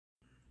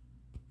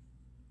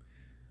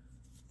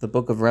The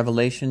book of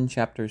Revelation,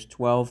 chapters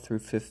 12 through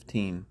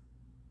 15.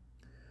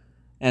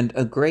 And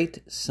a great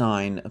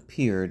sign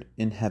appeared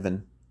in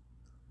heaven,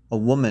 a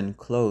woman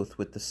clothed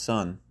with the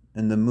sun,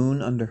 and the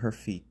moon under her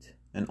feet,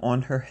 and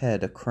on her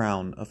head a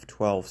crown of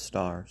 12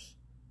 stars.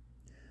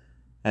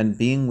 And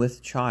being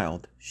with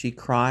child, she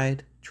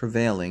cried,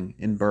 travailing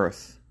in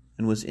birth,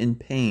 and was in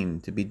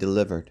pain to be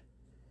delivered.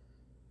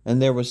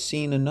 And there was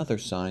seen another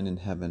sign in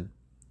heaven,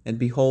 and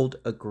behold,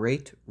 a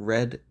great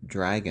red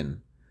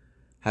dragon,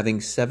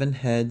 having 7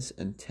 heads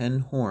and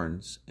 10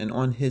 horns, and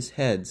on his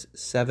heads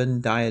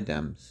 7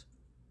 diadems.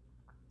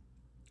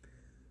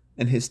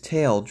 And his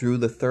tail drew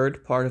the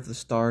 3rd part of the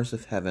stars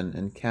of heaven,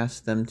 and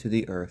cast them to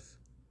the earth.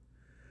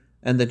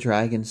 And the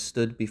dragon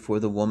stood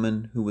before the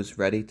woman who was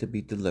ready to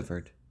be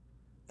delivered,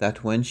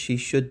 that when she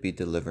should be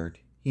delivered,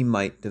 he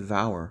might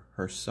devour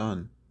her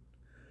son.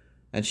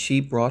 And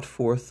she brought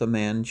forth a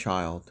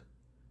man-child,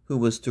 who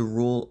was to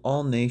rule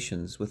all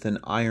nations with an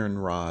iron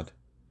rod.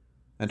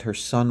 And her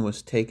son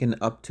was taken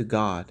up to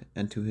God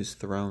and to his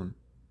throne.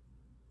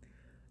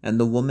 And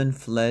the woman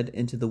fled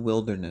into the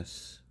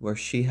wilderness, where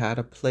she had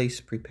a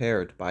place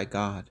prepared by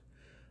God,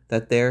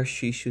 that there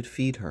she should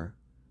feed her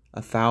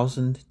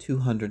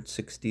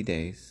 1,260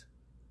 days.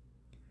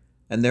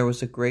 And there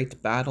was a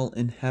great battle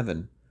in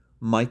heaven.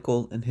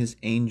 Michael and his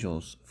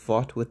angels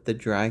fought with the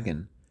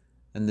dragon,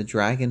 and the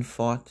dragon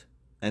fought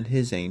and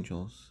his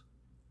angels.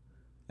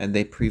 And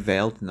they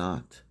prevailed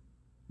not,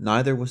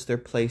 neither was their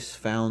place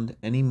found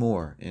any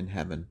more in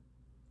heaven.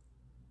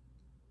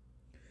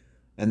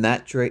 And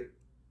that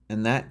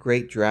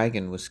great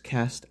dragon was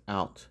cast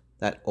out,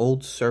 that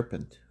old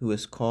serpent, who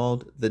is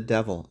called the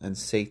devil and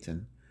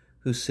Satan,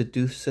 who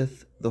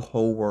seduceth the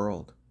whole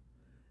world.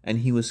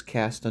 And he was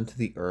cast unto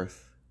the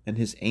earth, and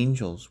his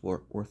angels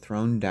were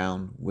thrown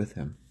down with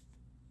him.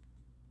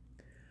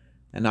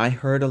 And I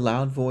heard a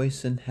loud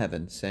voice in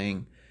heaven,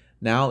 saying,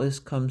 Now is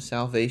come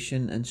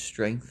salvation and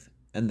strength,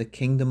 and the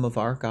kingdom of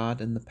our God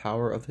and the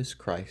power of his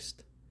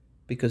Christ,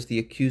 because the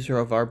accuser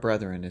of our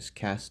brethren is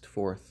cast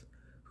forth,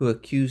 who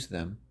accused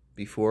them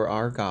before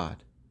our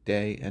God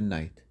day and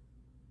night.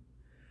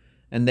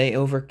 And they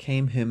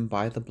overcame him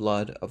by the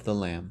blood of the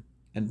Lamb,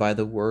 and by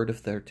the word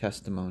of their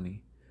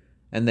testimony,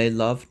 and they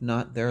loved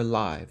not their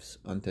lives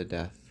unto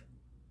death.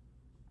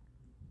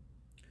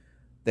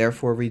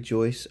 Therefore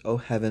rejoice, O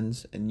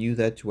heavens, and you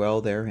that dwell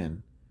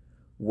therein.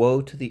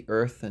 Woe to the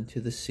earth and to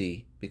the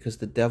sea, because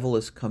the devil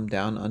is come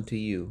down unto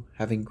you,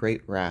 having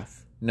great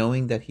wrath,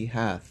 knowing that he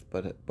hath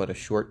but a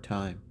short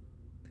time.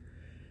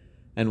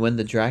 And when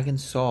the dragon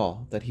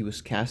saw that he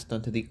was cast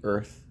unto the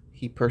earth,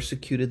 he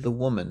persecuted the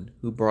woman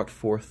who brought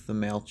forth the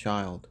male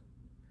child.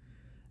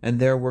 And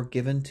there were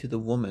given to the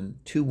woman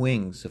 2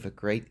 wings of a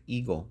great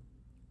eagle,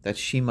 that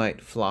she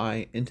might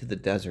fly into the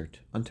desert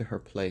unto her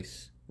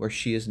place, where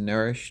she is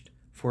nourished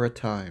for a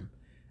time,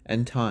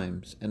 and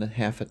times, and a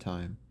half a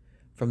time,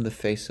 from the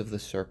face of the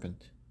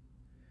serpent.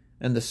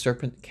 And the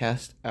serpent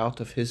cast out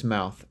of his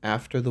mouth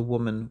after the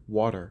woman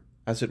water,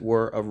 as it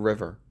were a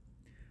river,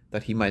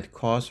 that he might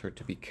cause her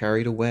to be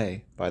carried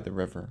away by the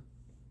river.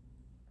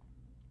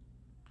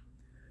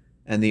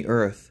 And the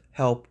earth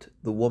helped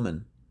the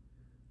woman,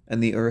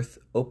 and the earth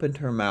opened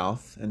her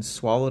mouth and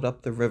swallowed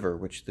up the river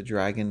which the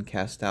dragon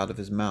cast out of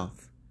his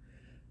mouth.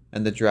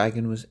 And the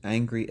dragon was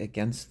angry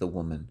against the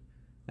woman,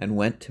 and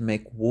went to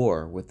make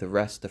war with the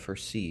rest of her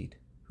seed,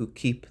 who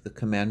keep the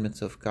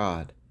commandments of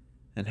God,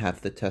 and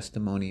have the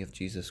testimony of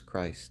Jesus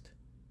Christ.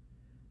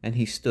 And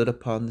he stood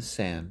upon the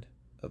sand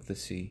of the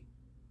sea.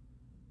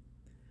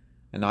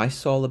 And I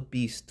saw a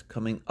beast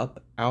coming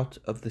up out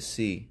of the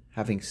sea,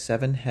 having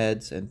 7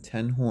 heads and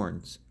 10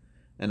 horns,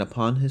 and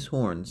upon his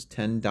horns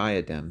 10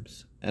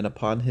 diadems, and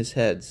upon his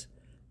heads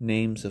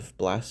names of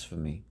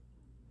blasphemy.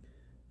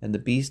 And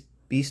the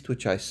beast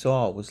which I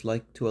saw was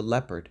like to a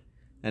leopard,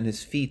 and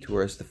his feet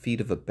were as the feet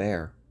of a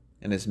bear,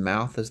 and his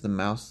mouth as the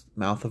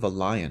mouth of a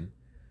lion.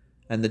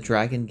 And the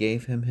dragon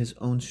gave him his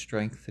own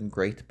strength and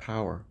great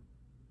power.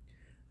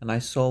 And I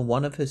saw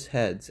one of his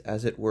heads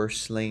as it were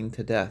slain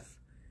to death,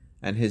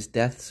 and his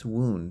death's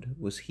wound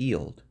was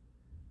healed.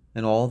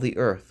 And all the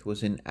earth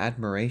was in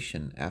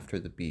admiration after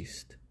the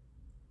beast.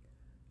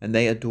 And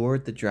they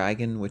adored the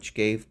dragon which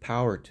gave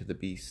power to the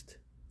beast.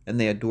 And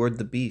they adored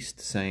the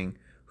beast, saying,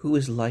 Who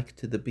is like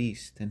to the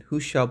beast, and who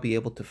shall be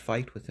able to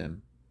fight with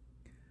him?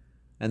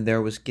 And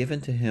there was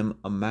given to him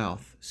a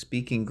mouth,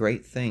 speaking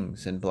great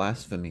things and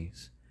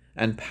blasphemies,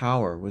 and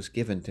power was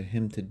given to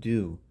him to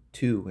do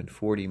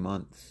 42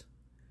 months.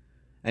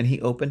 And he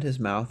opened his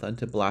mouth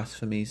unto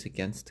blasphemies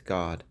against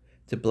God,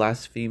 to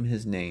blaspheme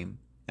his name,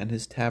 and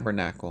his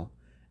tabernacle,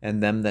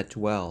 and them that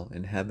dwell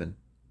in heaven.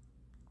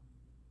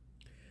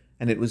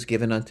 And it was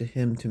given unto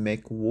him to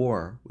make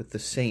war with the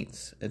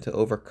saints, and to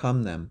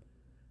overcome them,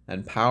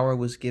 and power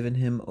was given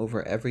him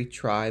over every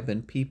tribe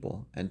and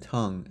people, and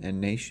tongue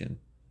and nation.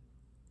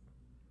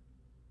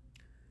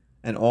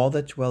 And all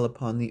that dwell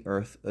upon the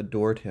earth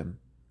adored him,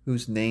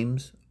 whose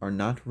names are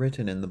not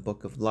written in the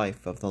book of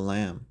life of the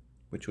Lamb,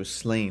 which was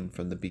slain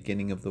from the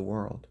beginning of the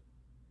world.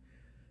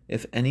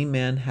 If any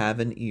man have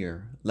an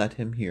ear, let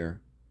him hear.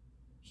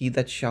 He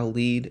that shall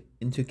lead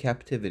into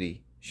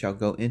captivity shall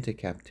go into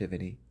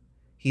captivity.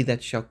 He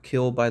that shall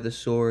kill by the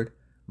sword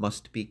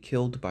must be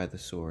killed by the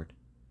sword.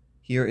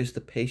 Here is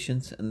the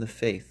patience and the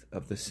faith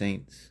of the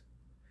saints.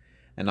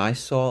 And I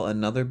saw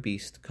another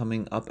beast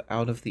coming up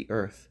out of the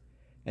earth,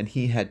 and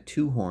he had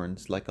 2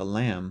 horns like a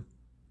lamb,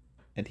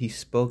 and he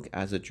spoke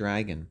as a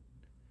dragon.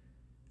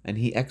 And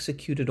he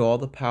executed all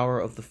the power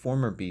of the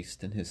former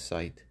beast in his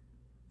sight,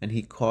 and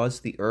he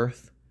caused the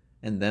earth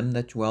and them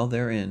that dwell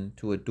therein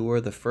to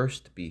adore the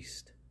first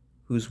beast,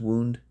 whose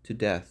wound to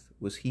death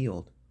was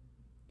healed.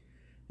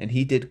 And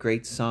he did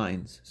great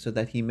signs, so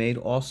that he made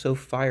also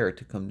fire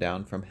to come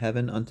down from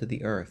heaven unto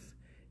the earth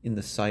in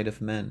the sight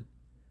of men.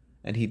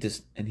 And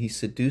he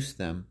seduced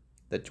them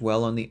that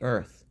dwell on the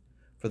earth,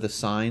 for the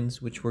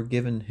signs which were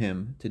given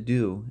him to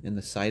do in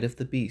the sight of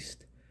the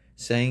beast,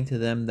 saying to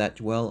them that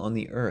dwell on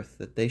the earth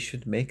that they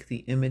should make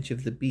the image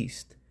of the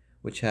beast,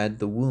 which had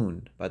the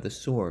wound by the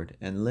sword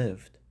and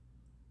lived.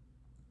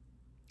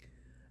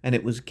 And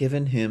it was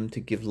given him to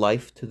give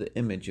life to the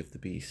image of the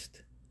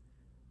beast,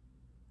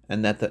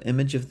 and that the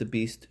image of the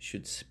beast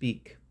should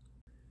speak,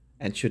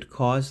 and should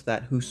cause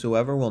that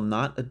whosoever will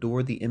not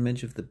adore the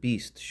image of the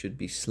beast should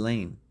be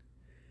slain.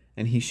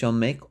 And he shall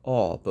make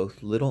all,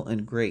 both little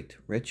and great,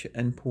 rich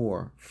and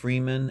poor,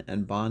 freemen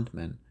and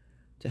bondmen,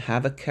 to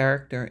have a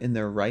character in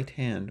their right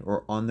hand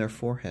or on their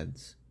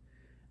foreheads,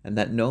 and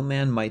that no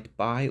man might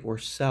buy or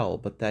sell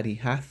but that he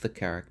hath the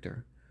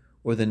character,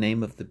 or the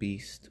name of the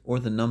beast, or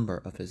the number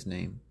of his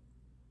name.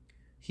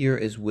 Here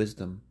is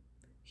wisdom.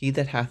 He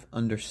that hath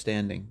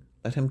understanding,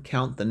 let him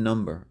count the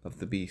number of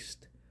the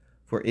beast,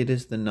 for it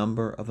is the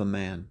number of a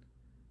man,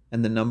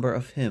 and the number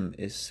of him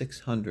is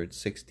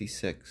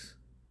 666.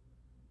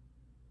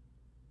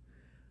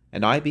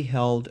 And I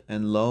beheld,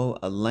 and lo,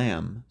 a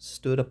Lamb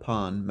stood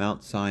upon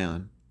Mount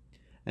Zion,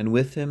 and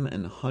with him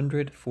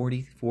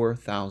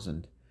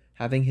 144,000,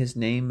 having his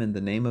name and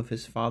the name of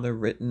his Father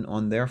written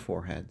on their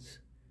foreheads.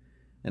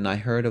 And I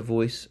heard a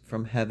voice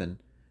from heaven,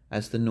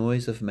 as the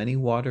noise of many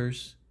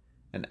waters,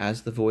 and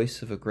as the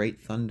voice of a great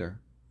thunder.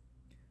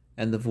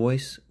 And the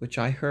voice which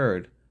I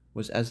heard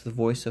was as the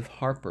voice of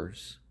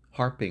harpers,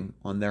 harping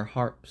on their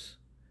harps.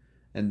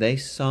 And they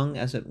sung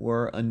as it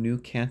were a new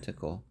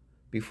canticle,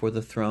 before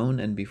the throne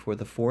and before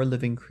the 4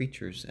 living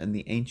creatures and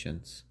the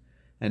ancients.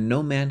 And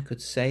no man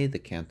could say the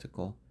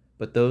canticle,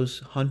 but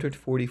those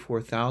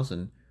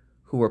 144,000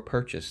 who were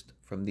purchased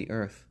from the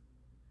earth.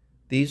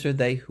 These are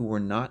they who were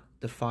not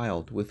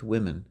defiled with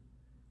women,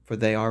 for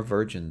they are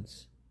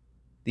virgins.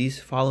 These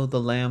follow the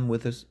Lamb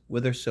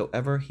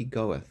whithersoever he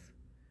goeth.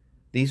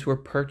 These were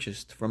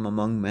purchased from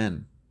among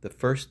men, the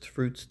first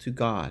fruits to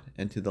God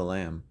and to the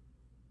Lamb.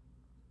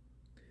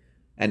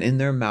 And in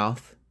their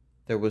mouth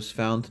there was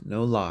found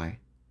no lie,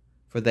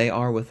 for they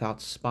are without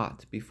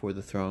spot before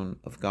the throne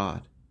of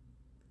God.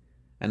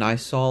 And I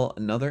saw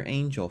another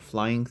angel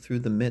flying through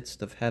the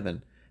midst of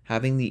heaven,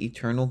 having the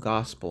eternal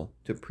gospel,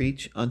 to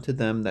preach unto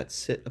them that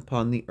sit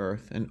upon the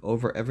earth and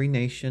over every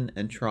nation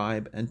and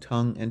tribe and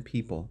tongue and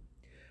people,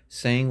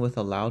 saying with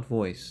a loud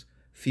voice,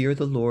 Fear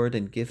the Lord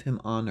and give him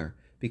honor,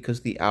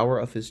 because the hour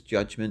of his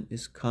judgment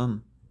is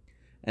come.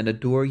 And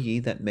adore ye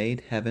that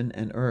made heaven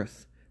and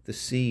earth, the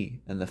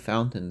sea and the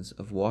fountains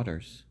of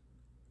waters.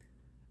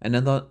 And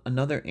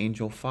another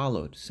angel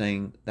followed,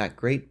 saying, That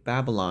great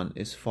Babylon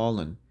is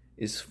fallen,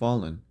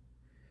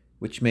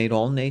 which made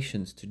all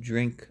nations to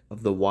drink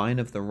of the wine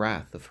of the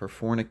wrath of her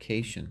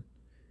fornication.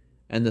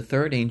 And the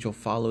third angel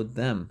followed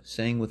them,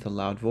 saying with a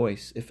loud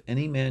voice, If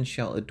any man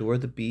shall adore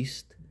the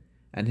beast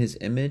and his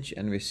image,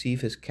 and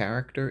receive his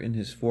character in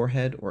his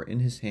forehead or in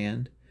his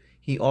hand,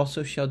 he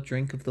also shall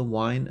drink of the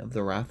wine of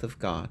the wrath of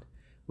God,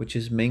 which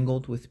is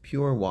mingled with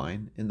pure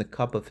wine in the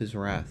cup of his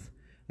wrath,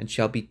 and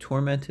shall be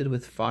tormented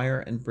with fire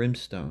and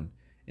brimstone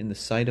in the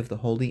sight of the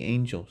holy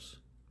angels,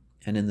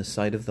 and in the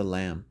sight of the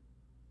Lamb.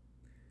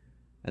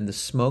 And the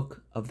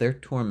smoke of their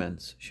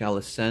torments shall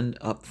ascend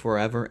up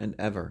forever and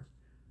ever,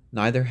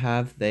 neither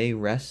have they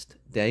rest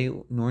day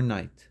nor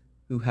night,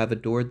 who have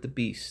adored the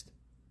beast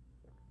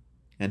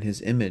and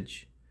his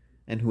image,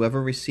 and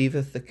whoever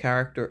receiveth the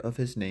character of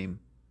his name.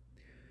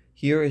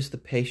 Here is the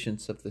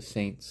patience of the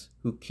saints,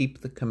 who keep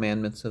the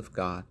commandments of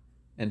God,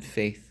 and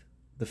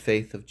the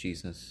faith of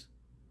Jesus.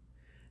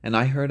 And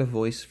I heard a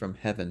voice from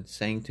heaven,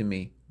 saying to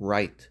me,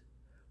 Write,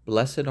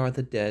 Blessed are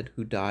the dead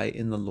who die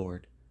in the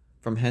Lord.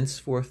 From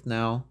henceforth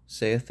now,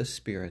 saith the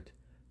Spirit,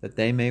 that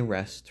they may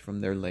rest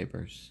from their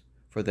labors,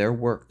 for their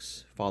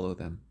works follow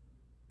them.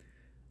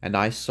 And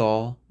I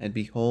saw, and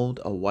behold,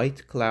 a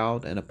white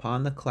cloud, and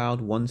upon the cloud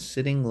one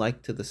sitting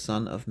like to the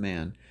Son of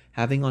Man,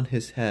 having on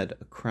his head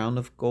a crown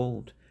of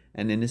gold,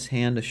 and in his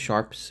hand a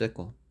sharp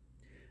sickle.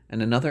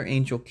 And another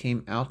angel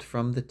came out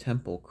from the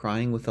temple,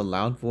 crying with a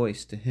loud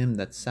voice to him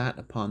that sat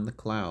upon the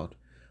cloud,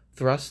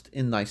 Thrust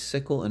in thy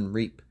sickle and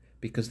reap,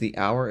 because the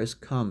hour is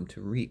come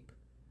to reap,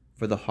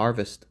 for the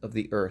harvest of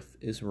the earth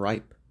is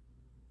ripe.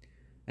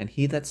 And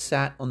he that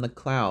sat on the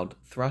cloud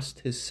thrust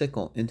his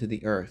sickle into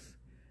the earth,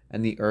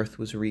 and the earth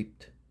was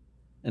reaped.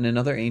 And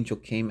another angel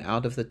came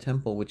out of the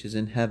temple which is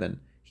in heaven,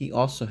 he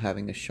also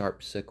having a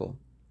sharp sickle.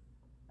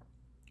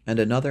 And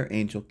another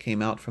angel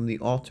came out from the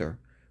altar,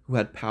 who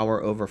had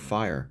power over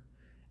fire.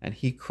 And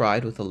he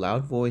cried with a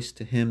loud voice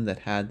to him that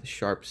had the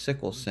sharp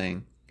sickle,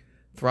 saying,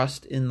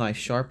 Thrust in thy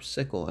sharp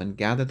sickle, and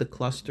gather the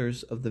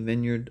clusters of the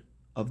vineyard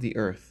of the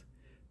earth,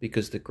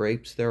 because the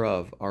grapes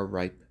thereof are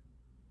ripe.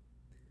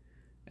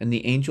 And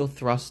the angel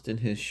thrust in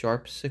his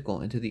sharp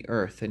sickle into the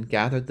earth, and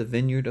gathered the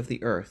vineyard of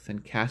the earth,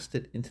 and cast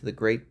it into the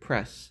great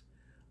press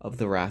of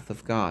the wrath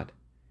of God.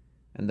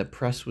 And the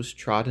press was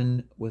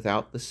trodden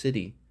without the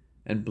city,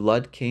 and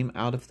blood came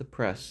out of the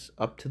press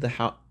up to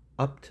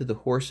the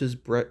horses'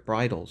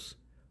 bridles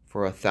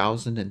for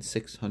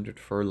 1,600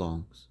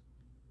 furlongs.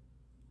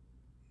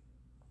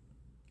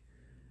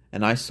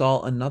 And I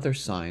saw another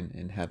sign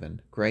in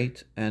heaven,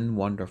 great and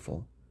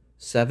wonderful,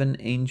 7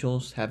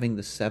 angels having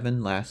the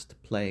 7 last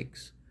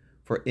plagues,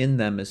 for in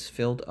them is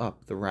filled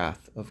up the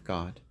wrath of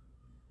God.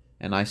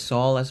 And I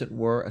saw as it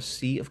were a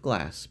sea of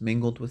glass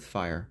mingled with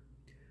fire,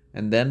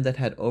 and them that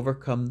had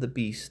overcome the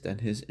beast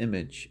and his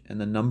image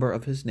and the number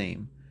of his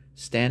name,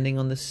 standing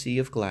on the sea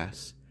of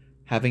glass,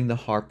 having the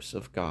harps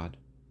of God,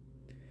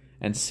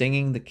 and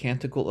singing the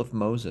canticle of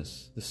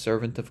Moses, the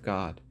servant of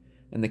God,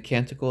 and the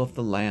canticle of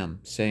the Lamb,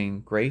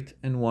 saying, Great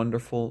and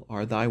wonderful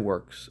are thy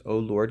works, O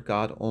Lord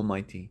God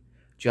Almighty.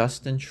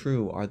 Just and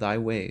true are thy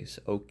ways,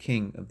 O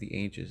King of the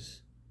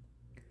ages.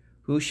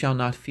 Who shall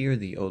not fear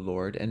thee, O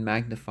Lord, and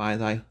magnify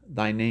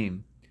thy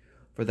name?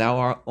 For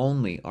thou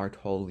only art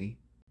holy.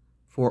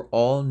 For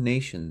all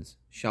nations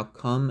shall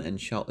come and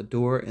shall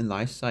adore in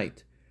thy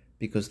sight,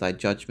 because thy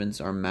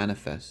judgments are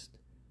manifest.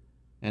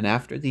 And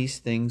after these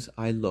things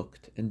I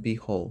looked, and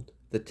behold,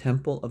 the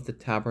temple of the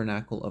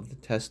tabernacle of the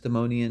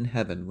testimony in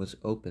heaven was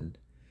opened,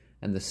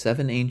 and the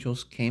 7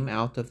 angels came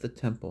out of the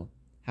temple,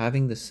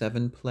 having the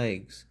 7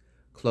 plagues,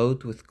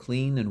 clothed with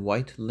clean and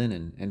white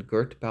linen, and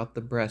girt about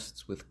the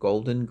breasts with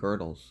golden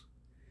girdles.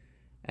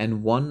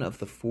 And one of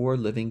the 4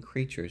 living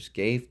creatures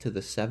gave to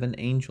the 7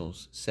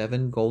 angels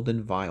 7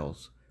 golden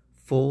vials,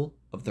 full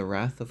of the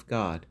wrath of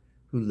God,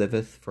 who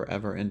liveth for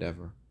ever and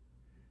ever.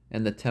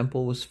 And the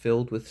temple was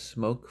filled with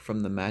smoke from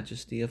the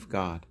majesty of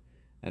God,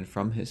 and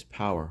from his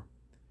power.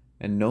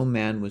 And no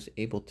man was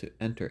able to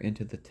enter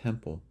into the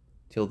temple,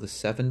 till the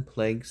 7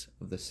 plagues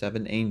of the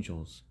 7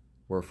 angels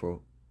were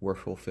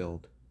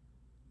fulfilled.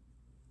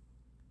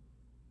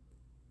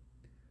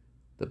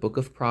 The book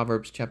of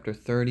Proverbs, chapter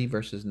 30,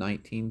 verses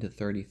 19 to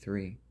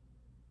 33.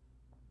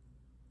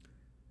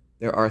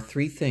 There are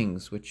 3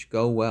 things which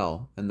go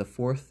well, and the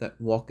 4th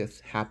that walketh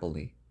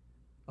happily: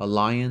 a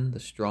lion, the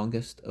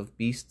strongest of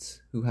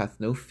beasts, who hath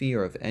no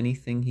fear of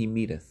anything he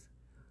meeteth,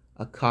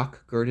 a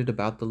cock girded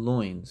about the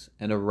loins,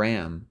 and a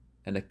ram,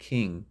 and a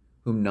king,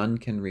 whom none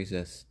can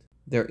resist.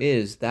 There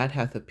is that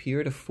hath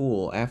appeared a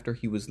fool after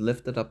he was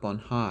lifted up on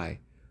high,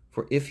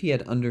 for if he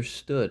had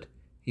understood,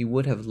 he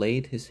would have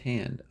laid his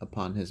hand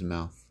upon his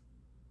mouth.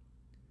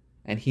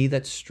 And he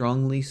that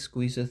strongly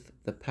squeezeth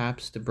the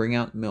paps to bring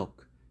out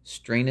milk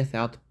straineth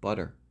out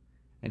butter,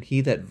 and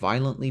he that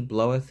violently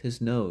bloweth his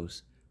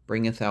nose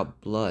bringeth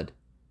out blood,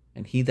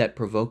 and he that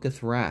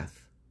provoketh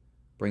wrath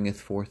bringeth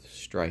forth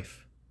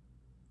strife.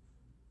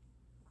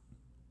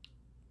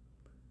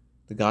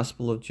 The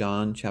Gospel of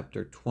John,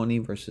 chapter 20,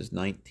 verses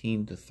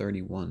 19 to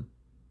 31.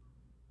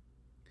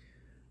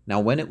 Now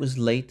when it was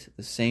late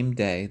the same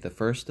day, the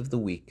first of the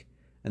week,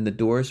 and the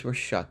doors were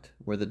shut,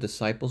 where the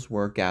disciples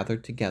were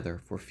gathered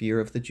together for fear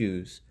of the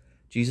Jews,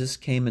 Jesus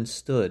came and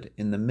stood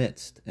in the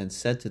midst, and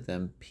said to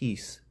them,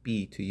 Peace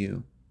be to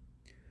you.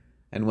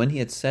 And when he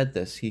had said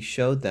this, he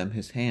showed them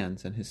his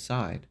hands and his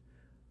side.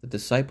 The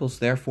disciples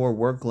therefore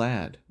were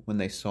glad when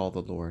they saw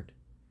the Lord.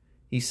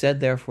 He said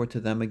therefore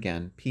to them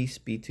again, Peace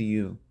be to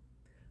you.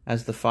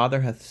 As the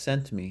Father hath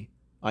sent me,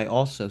 I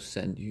also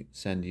send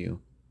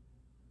you.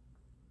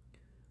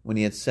 When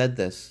he had said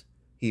this,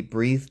 he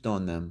breathed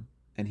on them,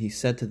 and he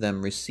said to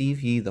them,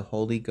 Receive ye the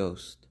Holy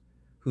Ghost.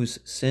 Whose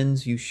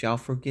sins you shall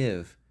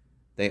forgive,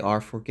 they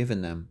are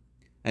forgiven them,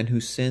 and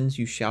whose sins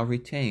you shall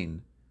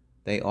retain,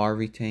 they are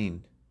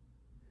retained.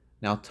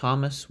 Now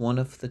Thomas, one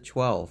of the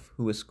 12,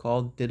 who is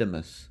called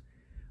Didymus,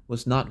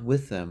 was not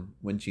with them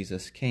when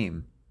Jesus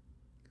came.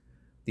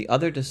 The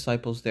other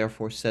disciples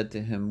therefore said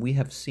to him, We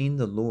have seen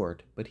the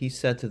Lord. But he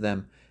said to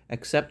them,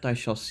 Except I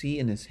shall see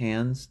in his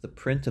hands the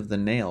print of the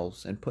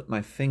nails, and put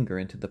my finger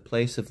into the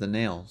place of the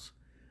nails,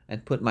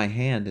 and put my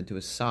hand into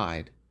his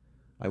side,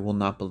 I will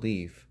not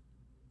believe.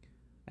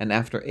 And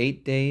after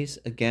 8 days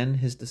again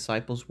his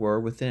disciples were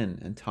within,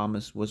 and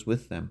Thomas was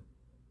with them.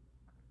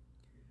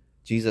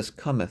 Jesus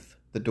cometh,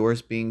 the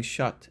doors being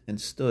shut, and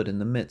stood in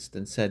the midst,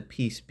 and said,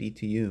 Peace be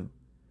to you.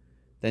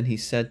 Then he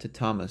said to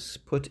Thomas,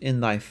 Put in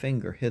thy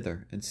finger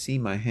hither, and see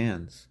my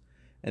hands,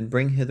 and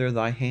bring hither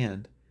thy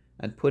hand,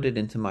 and put it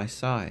into my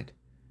side,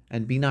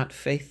 and be not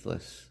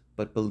faithless,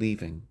 but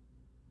believing.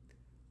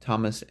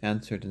 Thomas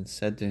answered and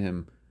said to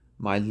him,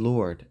 My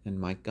Lord and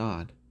my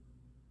God.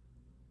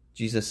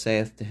 Jesus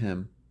saith to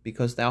him,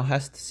 Because thou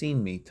hast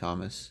seen me,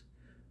 Thomas,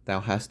 thou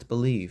hast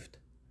believed.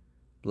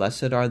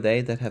 Blessed are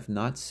they that have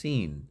not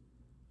seen,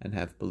 and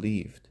have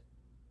believed.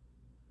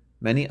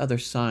 Many other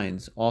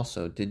signs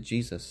also did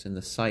Jesus in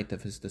the sight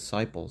of his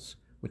disciples,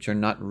 which are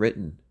not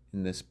written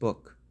in this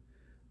book.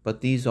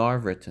 But these are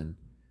written,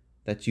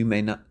 that you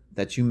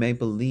may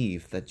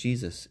believe that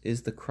Jesus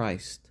is the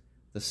Christ,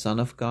 the Son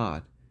of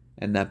God,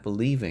 and that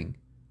believing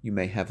you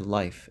may have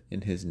life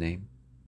in his name.